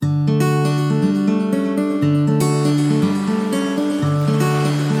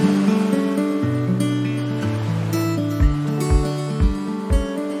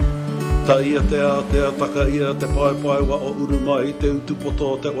ia te taka ia te pai wa o urumai te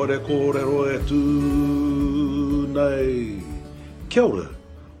utupoto te ore kōrero e tū nei. Kia ora.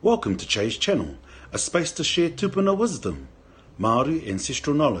 Welcome to Chase Channel, a space to share tupuna wisdom, Māori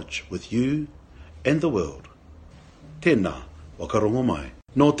ancestral knowledge with you and the world. Tēnā, wakarongo mai.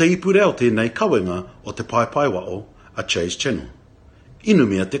 No te ipureo tēnei kawenga o te pai wao a Chase Channel.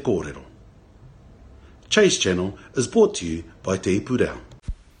 Inumia te kōrero. Chase Channel is brought to you by Te Ipureo.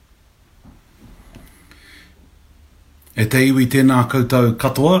 E te iwi tēnā koutou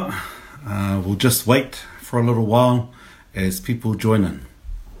katoa. We'll just wait for a little while as people join in.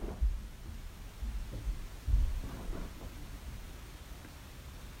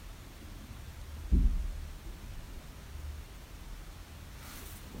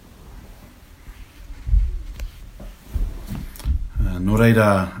 Nō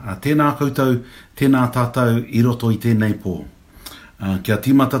reira, tēnā koutou, tēnā tātou i roto i tēnei pō. Kia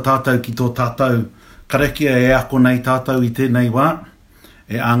tīmata tātou ki tō tātou karakia e ako nei tātou i tēnei wā.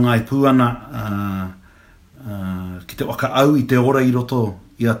 E āngai pūana ki te waka au i te ora i roto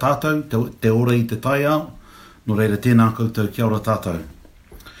i a tātou, te ora i te tai au. Nō reira, tēnā koutou, kia ora tātou.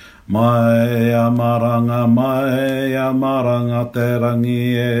 Mai a maranga te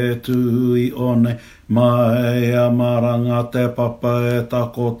rangi e tū i one. Mai a maranga te papa e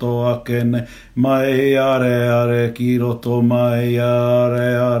takoto ake mai are ki roto, mai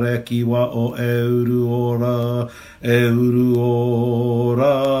are ki wa o e uru ora,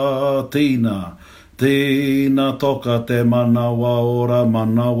 Tīna toka te manawa ora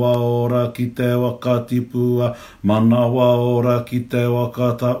ki te wakatipua, manawa ora ki te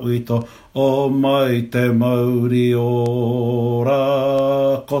wakatauito, o mai te mauri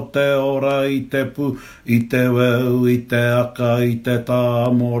ora, ko te ora i te pu, i te weu, i te aka, i te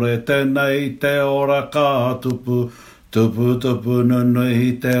tāmore, tēnei te ora ka tupu, tupu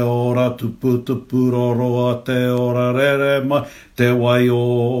nunui te ora, tupu roroa te ora, rere mai te wai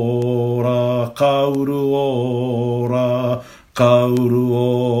ora, kauru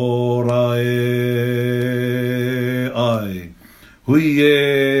ora e ai, hui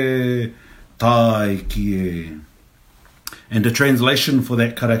e tai ki e. And a translation for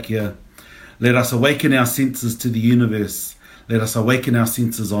that karakia: let us awaken our senses to the universe, let us awaken our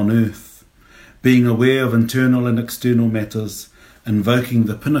senses on earth, being aware of internal and external matters, invoking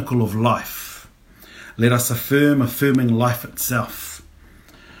the pinnacle of life. Let us affirming life itself,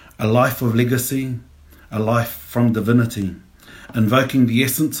 a life of legacy, a life from divinity, invoking the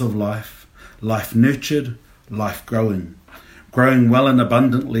essence of life, life nurtured, life growing well and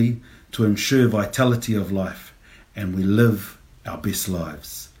abundantly to ensure vitality of life, and we live our best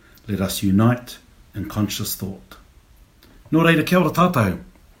lives. Let us unite in conscious thought. Nō reira, kia ora tātou.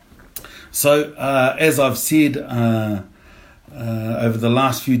 So, as I've said over the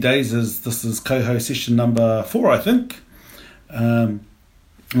last few days, this is Coho session number 4, I think. And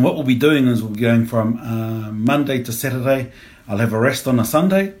what we'll be doing is we'll be going from Monday to Saturday. I'll have a rest on a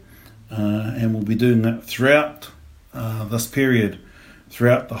Sunday, and we'll be doing it throughout this period,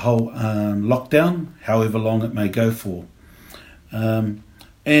 throughout the whole lockdown, however long it may go for. And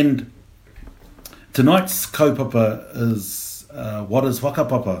tonight's kaupapa is what is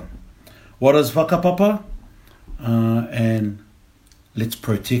whakapapa? What is whakapapa? And let's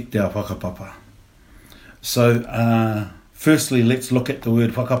protect our whakapapa. So, firstly, let's look at the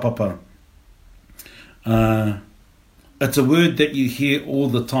word whakapapa. It's a word that you hear all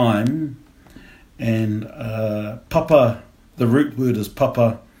the time, and papa, the root word is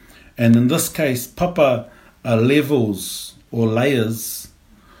papa, and in this case, papa are levels or layers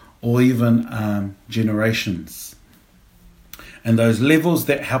or even generations. And those levels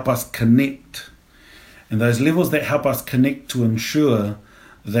that help us connect, to ensure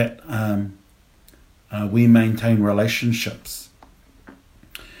that we maintain relationships.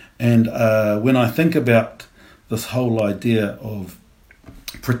 And when I think about this whole idea of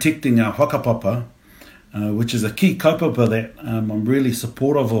protecting our whakapapa, which is a key kaupapa that I'm really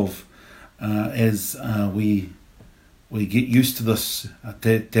supportive of as we get used to this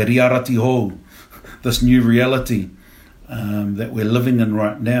te riarati hou, this new reality that we're living in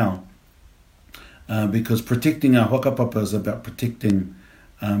right now, because protecting our whakapapa is about protecting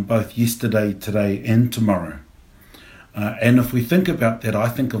both yesterday, today and tomorrow. And if we think about that, I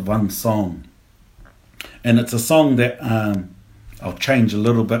think of one song, and it's a song that I'll change a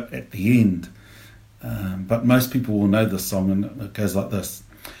little bit at the end, but most people will know this song, and it goes like this: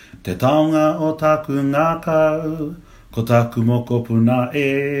 Te taonga o taku ngākau, ko taku mokopuna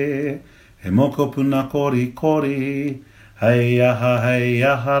he mokopuna kori, hei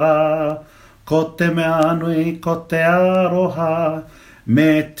aha rā, ko te mea nui, ko te aroha,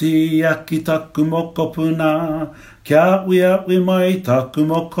 Me te aki taku moko puna, kia ui mai taku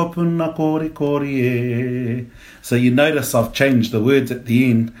moko puna kori kori e. So you notice I've changed the words at the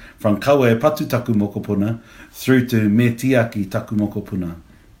end from kawe patu taku moko puna through to me te aki taku moko puna.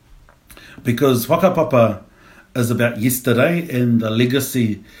 Because whakapapa is about yesterday and the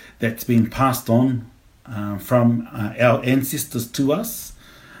legacy that's been passed on from our ancestors to us,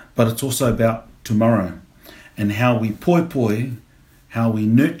 but it's also about tomorrow and how we poi, how we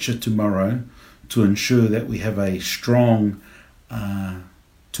nurture tomorrow to ensure that we have a strong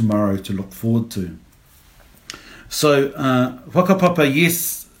tomorrow to look forward to. So whakapapa,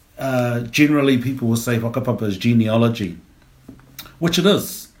 yes, generally people will say whakapapa is genealogy, which it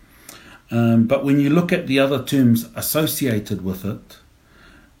is. But when you look at the other terms associated with it,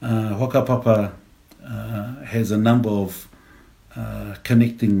 whakapapa has a number of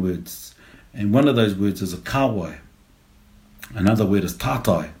connecting words. And one of those words is a kawai. Another word is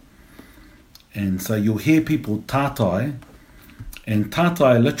tātai. And so you'll hear people tātai, and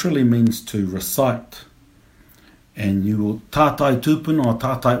tātai literally means to recite. And you will tātai tūpuna or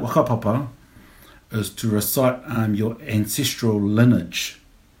tātai whakapapa is to recite your ancestral lineage.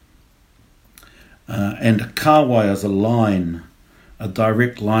 And a kawai is a line, a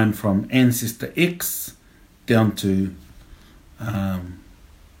direct line from ancestor X down to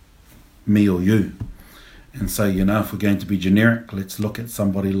me or you. And so, if we're going to be generic, let's look at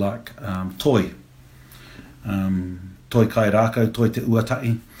somebody like Toi. Toi kai rākau, Toi te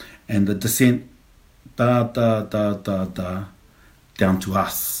uatai, and the descent da down to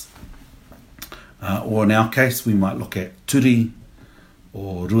us. Or in our case, we might look at Turi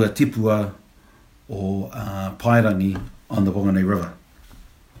or Ruatipua or Pairangi on the Whanganui River.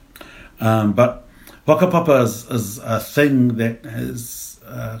 But whakapapa is a thing that has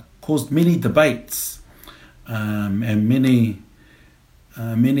caused many debates and many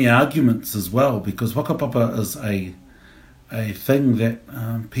arguments as well, because whakapapa is a thing that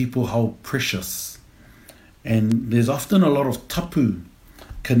people hold precious. And there's often a lot of tapu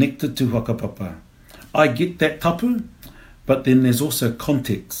connected to whakapapa. I get that tapu, but then there's also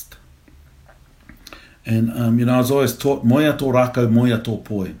context. And, I was always taught, moia tō rākau, moia tō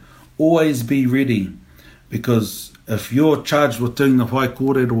poi. Always be ready, because if you're charged with doing the whai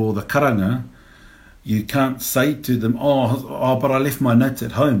kōrero or the karanga, you can't say to them, oh, but I left my notes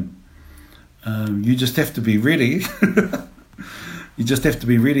at home. You just have to be ready. You just have to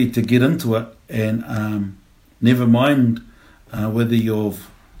be ready to get into it, and never mind whether you've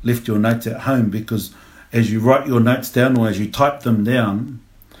left your notes at home, because as you write your notes down or as you type them down,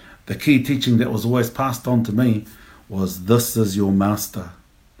 the key teaching that was always passed on to me was, this is your master.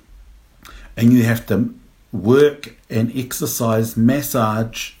 And you have to work and exercise,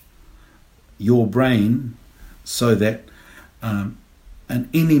 massage your brain so that in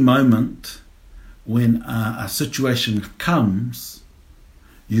any moment when a situation comes,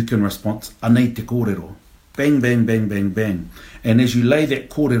 you can respond, anei te kōrero. Bang, bang, bang, bang, bang. And as you lay that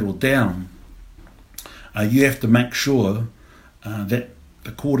kōrero down, you have to make sure that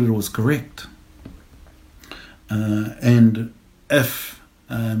the kōrero is correct. And if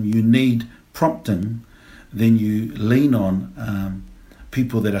you need prompting, then you lean on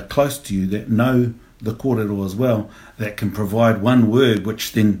people that are close to you, that know the kōrero as well, that can provide one word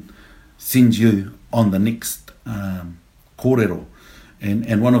which then sends you on the next kōrero.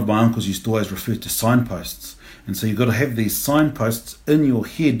 And one of my uncles used to always refer to signposts. And so you've got to have these signposts in your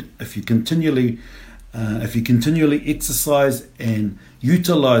head. If you continually exercise and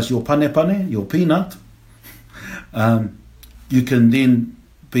utilize your pane, your peanut, you can then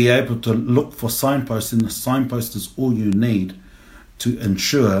be able to look for signposts, and the signpost is all you need to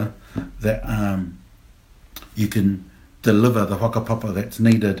ensure that you can deliver the whakapapa that's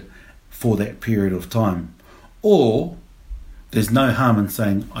needed for that period of time. Or there's no harm in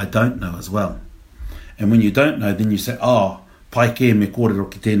saying, I don't know as well. And when you don't know, then you say, pai ke me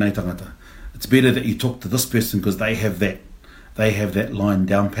kōrero ki tēnei tangata. It's better that you talk to this person because they have that line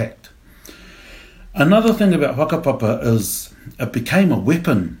down packed. Another thing about whakapapa is it became a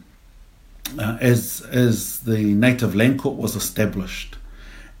weapon as the Native Land Court was established.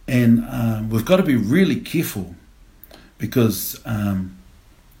 And we've got to be really careful, because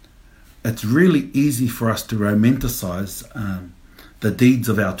it's really easy for us to romanticize the deeds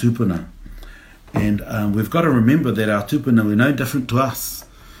of our tūpuna. And we've got to remember that our tūpuna were no different to us.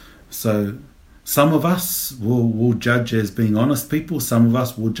 So some of us will judge as being honest people, some of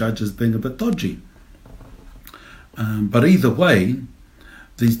us will judge as being a bit dodgy. But either way,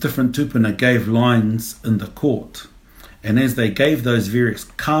 these different tūpuna gave lines in the court. And as they gave those various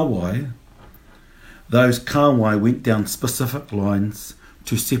kawai, those kāwai went down specific lines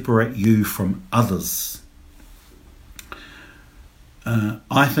to separate you from others.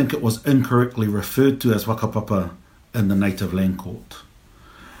 I think it was incorrectly referred to as whakapapa in the Native Land Court.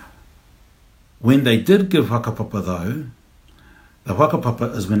 When they did give whakapapa though, the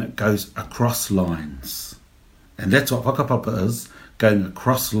whakapapa is when it goes across lines. And that's what whakapapa is, going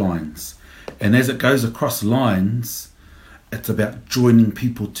across lines. And as it goes across lines, it's about joining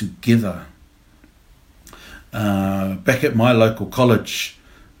people together. Back at my local college,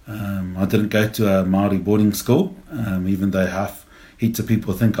 I didn't go to a Māori boarding school, even though heaps of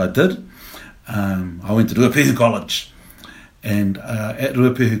people think I did. I went to Ruapehu College. And at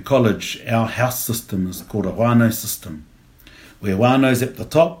Ruapehu College, our house system is called a whānau system, where whānau's at the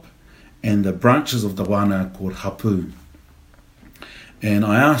top and the branches of the whānau are called hapu. And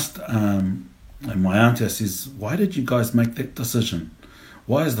I asked, and my auntie says, why did you guys make that decision?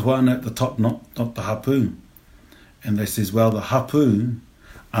 Why is the whānau at the top, not the hapu? And they says, well, the hapu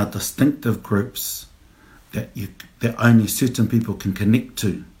are distinctive groups that only certain people can connect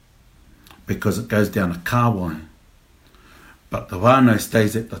to, because it goes down a kāwai. But the whānau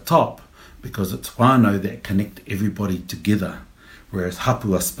stays at the top because it's whānau that connect everybody together, whereas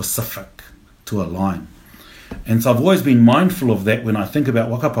hapu are specific to a line. And so I've always been mindful of that when I think about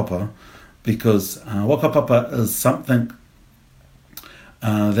whakapapa, because whakapapa is something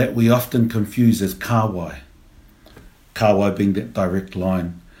that we often confuse as kāwai. Kāwai being that direct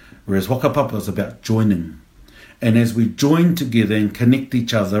line, whereas whakapapa is about joining. And as we join together and connect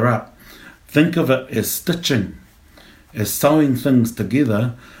each other up, think of it as stitching, as sewing things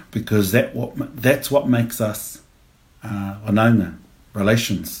together, because that's what makes us whanaunga,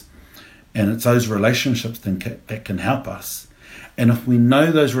 relations. And it's those relationships that can help us. And if we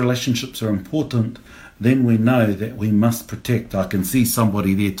know those relationships are important, then we know that we must protect. I can see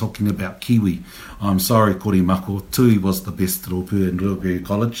somebody there talking about kiwi. I'm sorry, Kori Mako, tui was the best rōpū in Ruapehu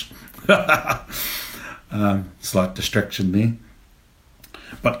College. Slight distraction there.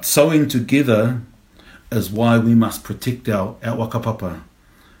 But sewing together is why we must protect our whakapapa.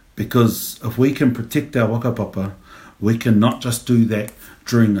 Because if we can protect our whakapapa, we can not just do that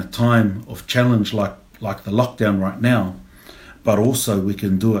during a time of challenge like the lockdown right now, but also we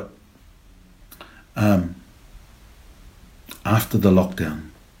can do it after the lockdown.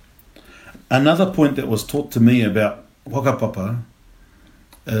 Another point that was taught to me about whakapapa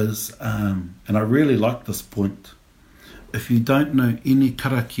is, and I really like this point, if you don't know any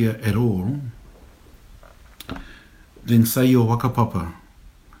karakia at all, then say your whakapapa.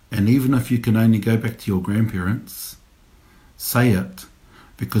 And even if you can only go back to your grandparents, say it,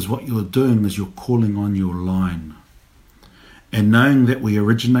 because what you're doing is you're calling on your line. And knowing that we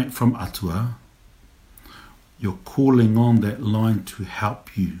originate from Atua, you're calling on that line to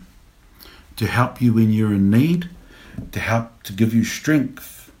help you when you're in need, to give you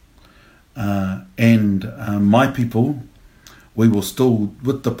strength. And my people, we will still,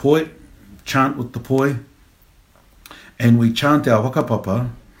 with the poi, chant with the poi, and we chant our whakapapa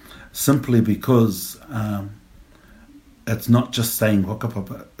simply because it's not just saying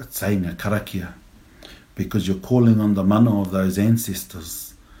whakapapa, it's saying a karakia, because you're calling on the mana of those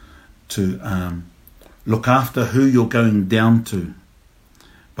ancestors to look after who you're going down to,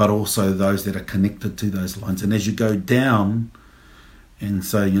 but also those that are connected to those lines. And as you go down, and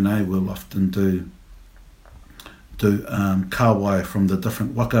so, we'll often do kāwai from the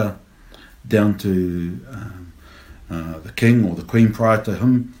different waka down to the king or the queen prior to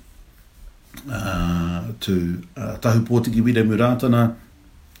him, to Tahu Pōtiki Wira Muratana,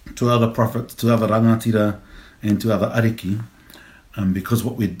 to other prophets, to other rangatira, and to other ariki, because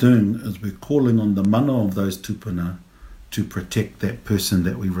what we're doing is we're calling on the mana of those tupuna to protect that person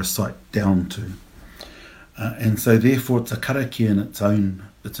that we recite down to. And so therefore it's a karakia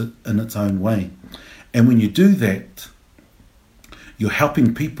in its own way. And when you do that, you're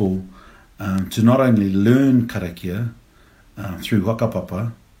helping people to not only learn karakia through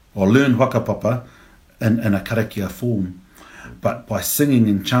whakapapa, or learn whakapapa in a karakia form, but by singing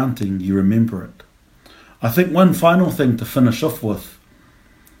and chanting, you remember it. I think one final thing to finish off with,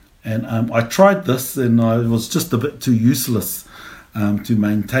 and I tried this and I was just a bit too useless to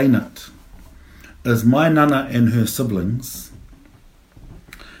maintain it, is my nana and her siblings,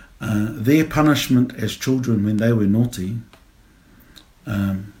 their punishment as children when they were naughty,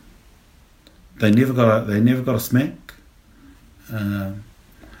 they never got a smack,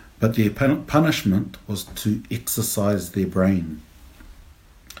 but their punishment was to exercise their brain.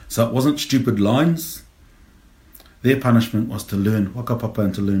 So it wasn't stupid lines. Their punishment was to learn whakapapa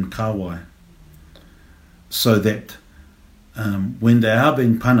and to learn kāwai, so that when they are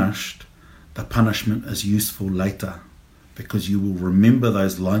being punished, the the punishment is useful later, because you will remember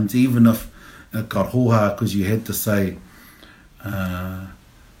those lines, even if it got hoha because you had to say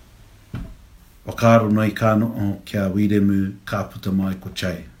Wakaro noi kano o kia wiremu ka puta mai ko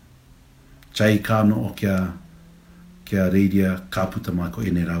chai. Chai kano o kia reiria ka puta mai ko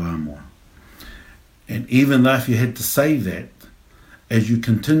ene rawamoa. And even though if you had to say that, as you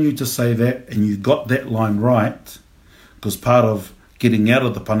continue to say that and you got that line right, because part of getting out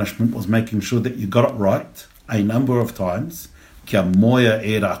of the punishment was making sure that you got it right a number of times, kia moia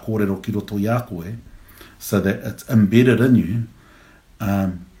e rā kōrero ki roto i a koe, so that it's embedded in you,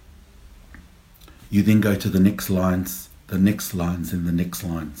 you then go to the next lines, and the next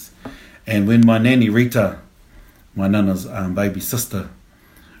lines. And when my nanny Rita, my nana's baby sister,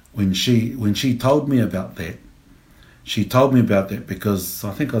 when she told me about that, because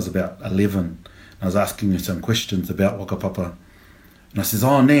I think I was about 11. I was asking her some questions about whakapapa. And I says,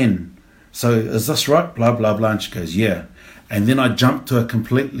 oh, Nan, so is this right? Blah, blah, blah. And she goes, yeah. And then I jumped to a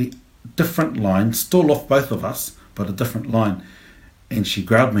completely different line, still off both of us, but a different line. And she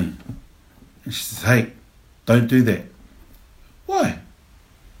grabbed me. And she says, hey, don't do that. Why?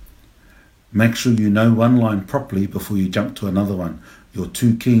 Make sure you know one line properly before you jump to another one. You're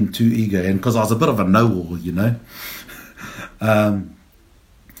too keen, too eager. And because I was a bit of a know-all, you know.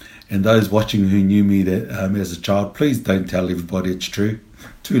 And those watching who knew me that as a child, please don't tell everybody it's true.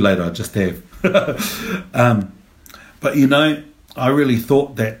 Too late, I just have. But you know, I really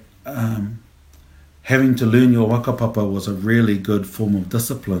thought that having to learn your whakapapa was a really good form of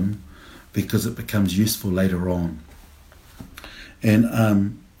discipline, because it becomes useful later on.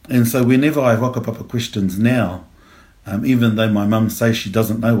 And so whenever I have whakapapa questions now, even though my mum says she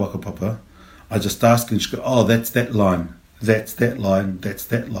doesn't know whakapapa, I just ask her and she goes, oh, that's that line. That's that line,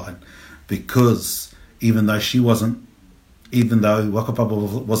 because even though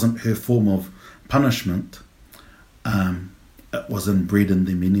whakapapa wasn't her form of punishment, it was inbred in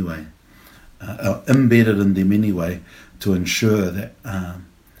them anyway, embedded in them anyway, to ensure that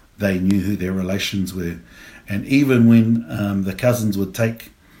they knew who their relations were. And even when the cousins would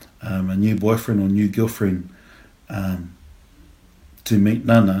take a new boyfriend or new girlfriend to meet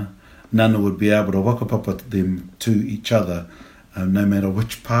Nana would be able to whakapapa them to each other, no matter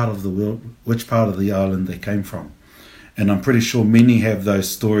which part of the island they came from. And I'm pretty sure many have those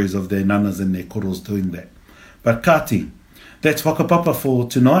stories of their nanas and their koros doing that. But Kati, that's whakapapa for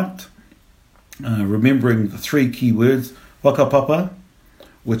tonight. Remembering the 3 key words: whakapapa,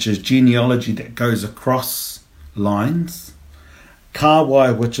 which is genealogy that goes across lines;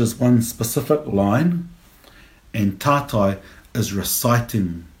 kāwai, which is one specific line; and tātai is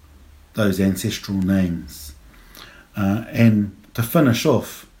reciting those ancestral names. And to finish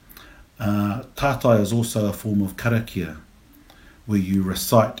off, tātai is also a form of karakia, where you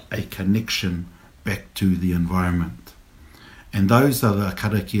recite a connection back to the environment. And those are the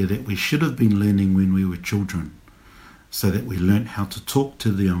karakia that we should have been learning when we were children, so that we learnt how to talk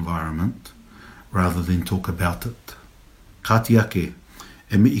to the environment rather than talk about it. Kāti ake,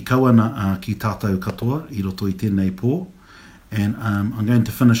 e mi I kawana ki tātou katoa, I roto I tēnei pō. And I'm going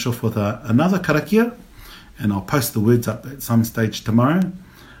to finish off with another karakia, and I'll post the words up at some stage tomorrow,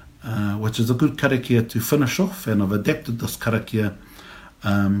 which is a good karakia to finish off. And I've adapted this karakia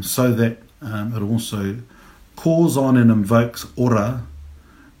so that it also calls on and invokes ora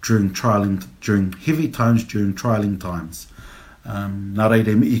during heavy times, during trialing times. Nā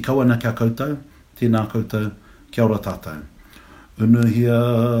reire, mi I kawana kia koutou, tēnā koutou, kia ora tātou. Unuhia,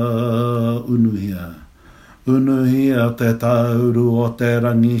 unuhia. Unuhia te tauru o te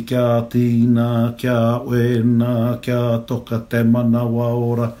rangi, kia tīna, kia wena, kia toka te manawa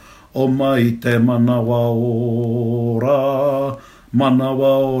ora, o mai te manawa ora.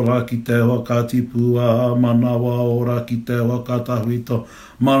 Manawa ora ki te whakatipua, manawa ora ki te whakatahuito,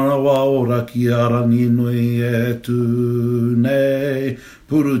 manawa ora ki arangi nui e tūnei.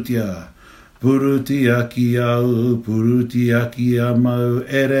 Purutia. Purutia ki au, purutia ki a mau,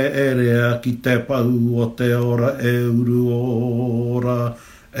 ere a ki te pau o te ora, e uru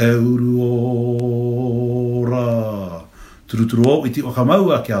ora. Turuturu o, iti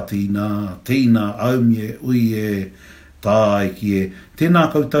whakamaua kia tīna, aumie, uie, tāi ki e.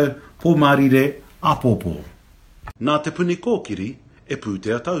 Tēnā koutou, pō marire, a pōpō. Nā Te Puni Kōkiri e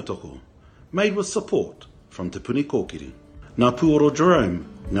pūtea tautoko. Made with support from Te Puni Kōkiri. Nā Puoro Jerome,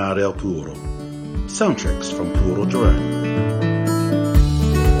 Ngā Reo Puoro. Soundtracks from Puoro Jerome.